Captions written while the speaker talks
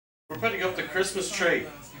We're putting up the Christmas tree.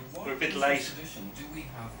 We're a bit late.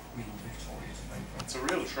 It's a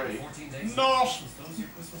real tree. Not!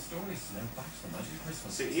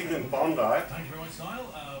 See, even in Bondi,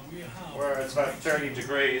 where it's about 30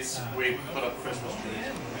 degrees, we put up Christmas trees.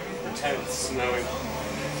 Pretend it's snowing.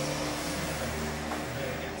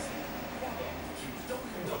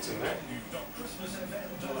 What's in there?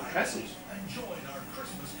 A present.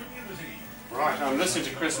 Right, I'm listening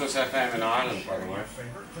to Christmas FM in Ireland, by the way,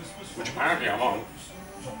 which apparently I'm on.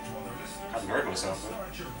 Haven't heard myself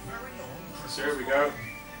though. So here we go,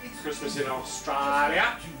 Christmas in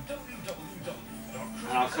Australia.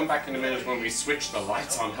 And I'll come back in a minute when we switch the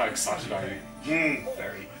lights on. How excited are you?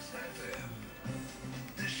 Very.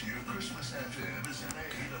 This year, Christmas FM is an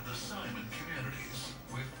aid of the Simon Communities,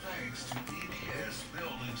 with thanks to EBS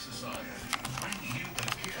Building Society, bringing you the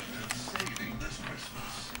gift of saving this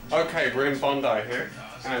Christmas. Okay, we're in Bondi here,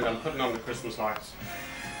 and I'm putting on the Christmas lights.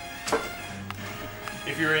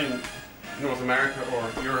 If you're in North America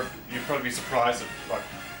or Europe, you'd probably be surprised that, like,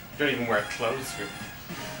 you don't even wear clothes here.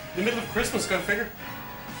 In the middle of Christmas, go figure.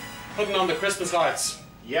 Putting on the Christmas lights.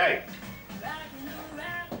 Yay!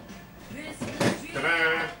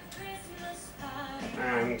 Ta-da!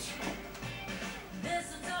 And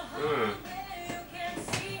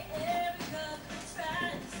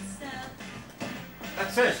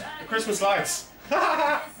that's it, the Christmas lights.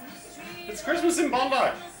 It's Christmas in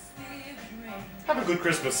Bondi. Have a good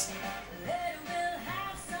Christmas.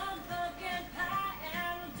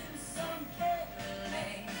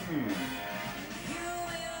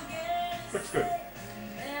 Looks good.